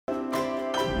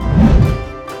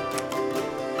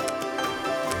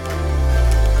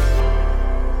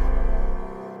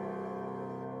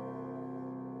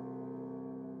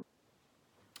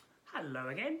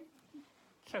again.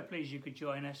 So pleased you could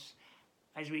join us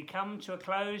as we come to a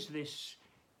close this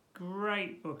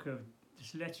great book of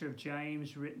this letter of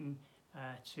James written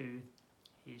to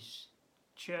his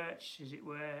church, as it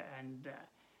were, and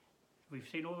we've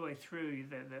seen all the way through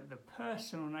the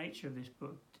personal nature of this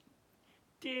book.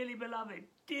 Dearly beloved,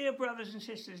 dear brothers and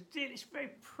sisters, it's very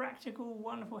practical,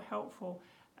 wonderful, helpful,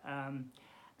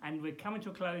 and we're coming to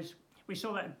a close. We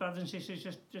saw that, brothers and sisters,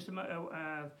 just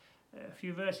a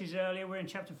few verses earlier. We're in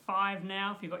chapter 5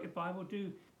 now. If you've got your Bible,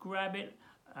 do grab it.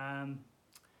 I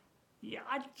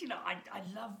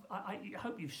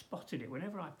hope you've spotted it.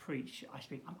 Whenever I preach, I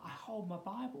hold my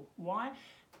Bible. Why?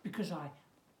 Because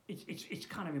it's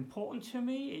kind of important to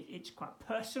me. It's quite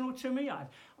personal to me.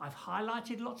 I've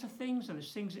highlighted lots of things, and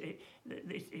there's things it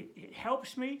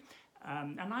helps me.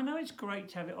 And I know it's great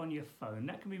to have it on your phone.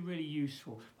 That can be really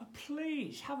useful. But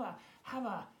please have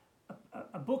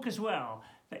a book as well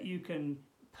that you can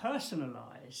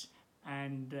personalize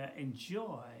and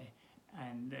enjoy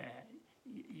and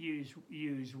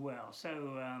use well.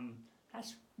 So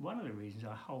that's one of the reasons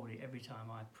I hold it every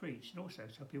time I preach, and also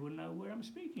so people know where I'm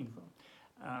speaking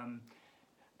from.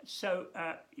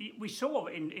 We saw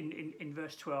in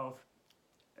verse 12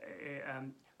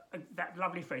 that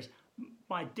lovely phrase,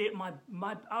 my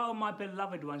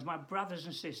beloved ones, my brothers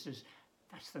and sisters.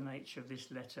 That's the nature of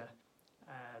this letter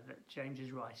that James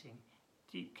is writing.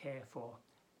 Deep care for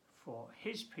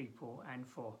his people and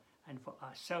for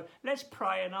us. So let's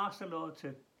pray and ask the Lord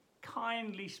to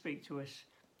kindly speak to us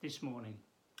this morning.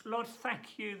 Lord,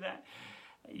 thank you that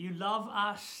you love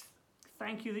us.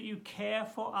 Thank you that you care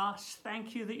for us.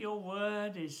 Thank you that your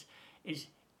word is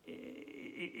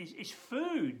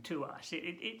food to us.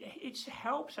 It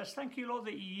helps us. Thank you, Lord,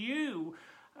 that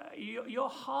your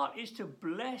heart is to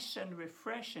bless and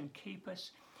refresh and keep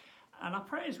us. And I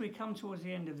pray as we come towards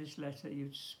the end of this letter,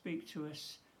 you'd speak to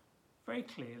us very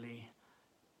clearly.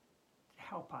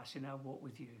 Help us in our walk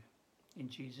with you. In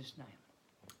Jesus' name.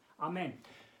 Amen.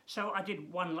 So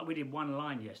we did one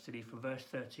line yesterday from verse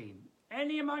 13.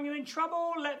 Any among you in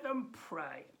trouble, let them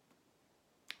pray.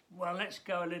 Well, let's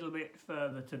go a little bit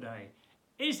further today.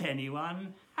 Is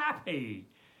anyone happy?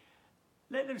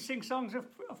 Let them sing songs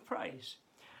of praise.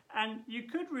 And you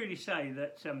could really say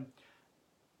that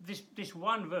this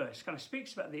one verse kind of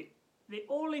speaks about the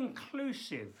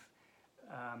all-inclusive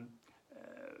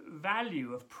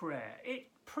value of prayer.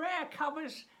 Prayer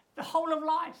covers the whole of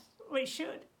life. Well, it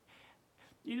should.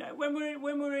 You know, when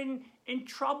we're in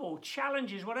trouble,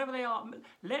 challenges, whatever they are,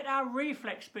 let our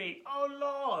reflex be, oh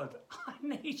Lord, I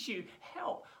need you,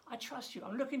 help, I trust you,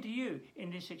 I'm looking to you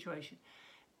in this situation.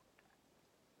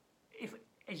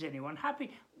 Is anyone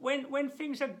happy? When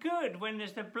things are good, when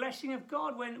there's the blessing of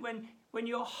God, when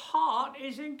your heart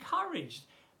is encouraged,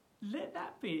 let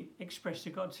that be expressed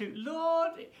to God too.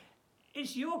 Lord,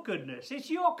 it's your goodness, it's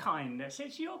your kindness,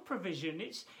 it's your provision,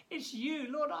 it's you,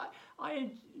 Lord.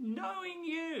 I knowing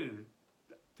you.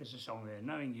 There's a song there,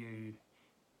 knowing you,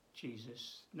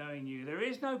 Jesus, knowing you. There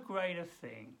is no greater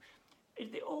thing.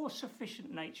 It's the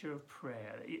all-sufficient nature of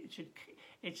prayer.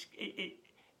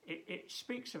 It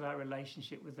speaks of our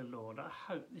relationship with the Lord. I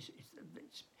hope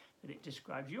that it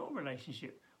describes your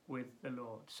relationship with the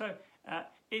Lord. So,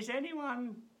 is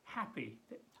anyone happy?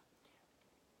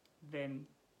 Then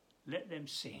let them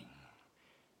sing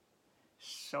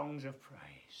songs of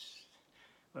praise.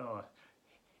 Well,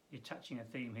 you're touching a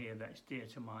theme here that's dear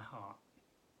to my heart.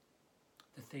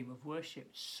 The theme of worship,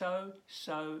 so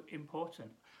important.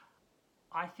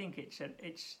 I think it's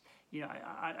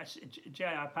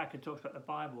J.I. Packer talks about the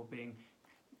Bible being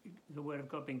the Word of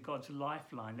God being God's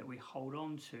lifeline that we hold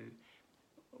on to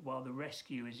while the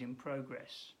rescue is in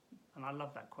progress. And I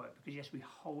love that quote because yes, we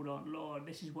hold on, Lord,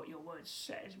 this is what your word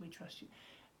says, we trust you.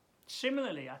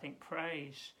 Similarly, I think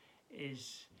praise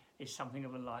is something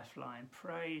of a lifeline.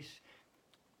 Praise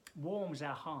warms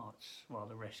our hearts while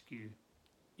the rescue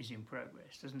is in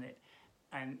progress, doesn't it?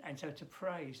 And so to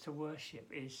praise, to worship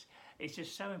it's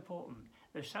just so important.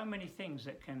 There's so many things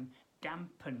that can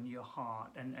dampen your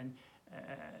heart and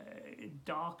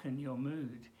darken your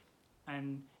mood.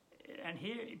 And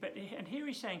here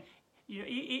he's saying, you know,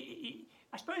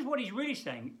 I suppose what he's really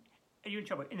saying, are you in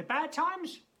trouble? In the bad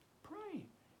times, pray.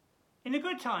 In the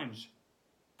good times,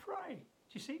 pray.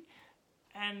 Do you see?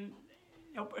 And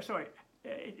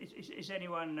is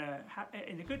anyone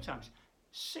in the good times?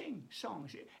 Sing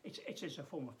songs. It's a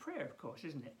form of prayer, of course,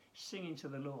 isn't it? Singing to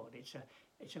the Lord. It's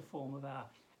a form of our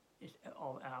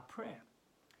prayer.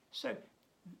 So,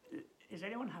 is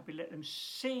anyone happy? Let them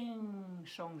sing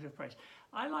songs of praise.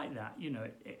 I like that. You know,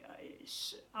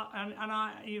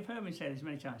 you've heard me say this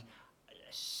many times.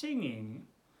 Singing.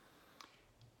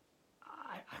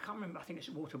 I can't remember. I think it's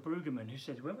Walter Brueggemann who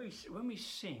said when we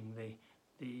sing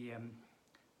the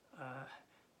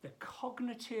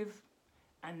cognitive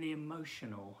and the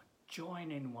emotional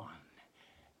join in one,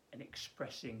 and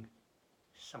expressing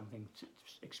something,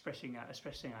 expressing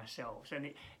ourselves,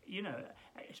 and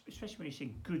especially when you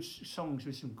sing good songs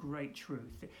with some great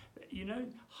truth,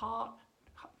 heart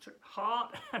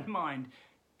and mind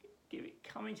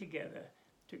coming together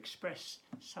to express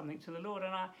something to the Lord.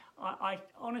 And I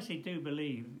honestly do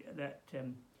believe that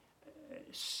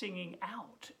singing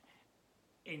out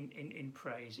in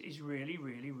praise is really,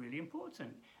 really, really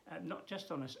important. Not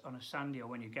just on a Sunday or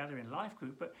when you gather in life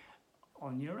group, but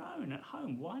on your own at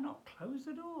home. Why not close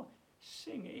the door?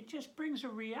 Sing. It just brings a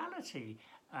reality.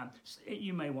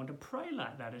 You may want to pray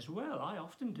like that as well. I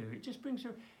often do. It just brings a,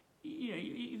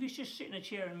 if you just sit in a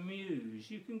chair and muse,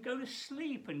 you can go to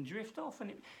sleep and drift off, and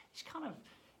it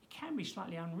can be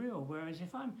slightly unreal. Whereas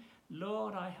if I'm,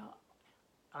 Lord, I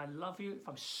love you, if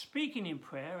I'm speaking in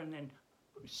prayer and then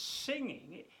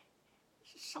singing,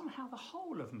 somehow the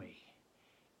whole of me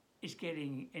is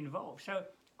getting involved. So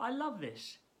I love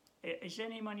this. Is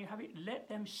anyone you have it? Let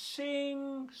them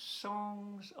sing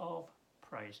songs of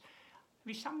praise. Have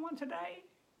you sung one today?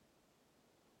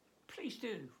 Please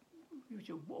do.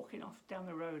 You're walking off down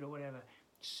the road or whatever.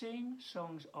 Sing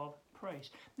songs of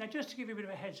praise. Now, just to give you a bit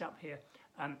of a heads up here,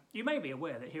 you may be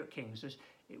aware that here at King's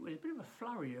it was a bit of a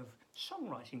flurry of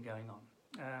songwriting going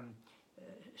on.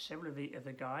 Several of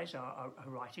the guys are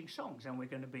writing songs, and we're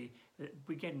going to be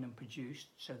getting them produced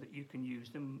so that you can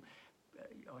use them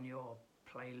on your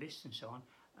playlists and so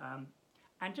on.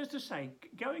 And just to say,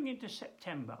 going into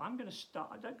September, I'm going to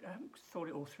start. I haven't thought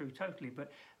it all through totally, but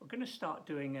we're going to start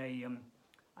doing a.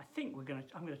 I'm going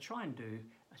to try and do,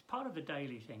 as part of the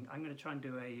daily thing, I'm going to try and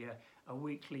do a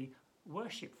weekly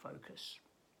worship focus.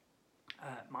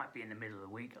 Might be in the middle of the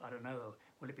week. I don't know.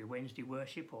 Will it be Wednesday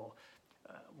worship or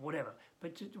whatever?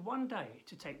 But to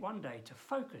take one day to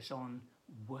focus on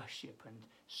worship and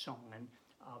song, and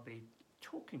I'll be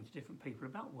talking to different people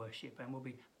about worship, and we'll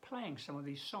be playing some of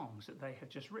these songs that they have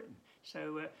just written.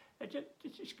 So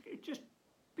just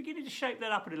beginning to shape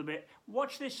that up a little bit.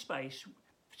 Watch this space.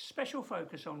 Special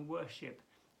focus on worship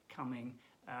coming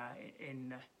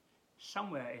in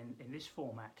somewhere in this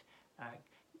format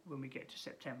when we get to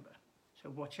September. So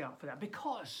watch out for that,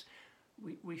 because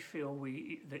we feel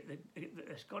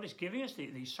that God is giving us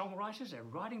these songwriters. They're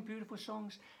writing beautiful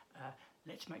songs.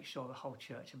 Let's make sure the whole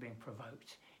church are being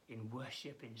provoked in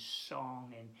worship, in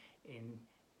song, in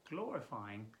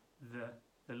glorifying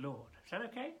the Lord. Is that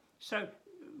okay? So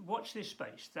watch this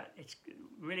space.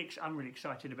 I'm really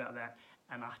excited about that,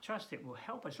 and I trust it will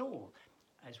help us all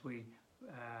as we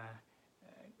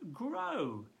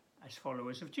grow as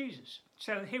followers of Jesus.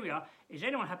 So here we are. Is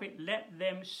anyone happy? Let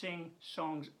them sing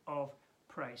songs of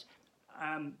praise.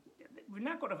 We've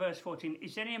now got to verse 14.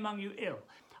 Is any among you ill?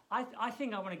 I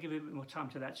think I want to give a bit more time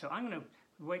to that, so I'm going to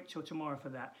wait till tomorrow for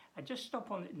that, and just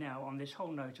stop on it now on this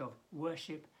whole note of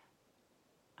worship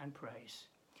and praise.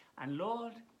 And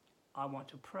Lord, I want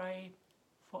to pray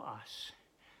for us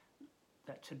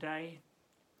that today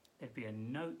there'd be a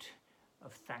note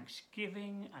of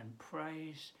thanksgiving and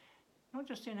praise, not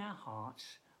just in our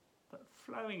hearts, but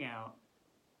flowing out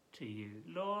to you.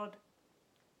 Lord,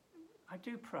 I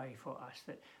do pray for us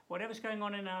that whatever's going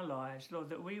on in our lives, Lord,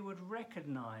 that we would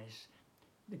recognize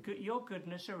your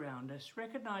goodness around us,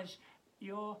 recognize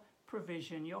your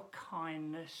provision, your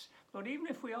kindness. Lord, even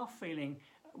if we are feeling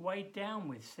weighed down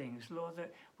with things, Lord,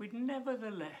 that we'd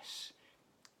nevertheless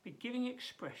be giving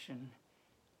expression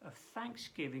of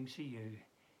thanksgiving to you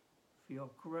for your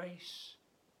grace,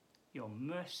 your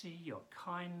mercy, your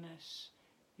kindness,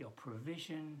 your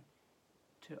provision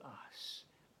to us.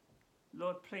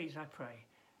 Lord, please, I pray,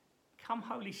 come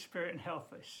Holy Spirit and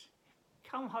help us.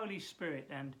 Come Holy Spirit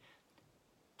and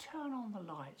turn on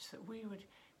the lights that we would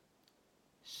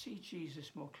see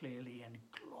Jesus more clearly and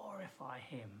glorify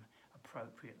him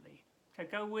appropriately. So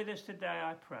go with us today,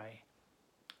 I pray.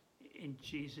 In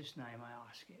Jesus' name I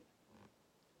ask it.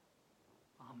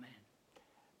 Amen.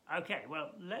 Okay,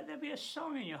 well, let there be a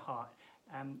song in your heart.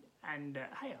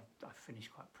 Hey, I've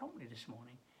finished quite promptly this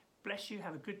morning. Bless you,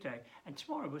 have a good day. And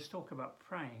tomorrow we'll talk about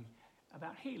praying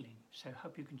about healing. So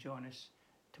hope you can join us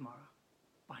tomorrow.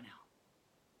 Bye now.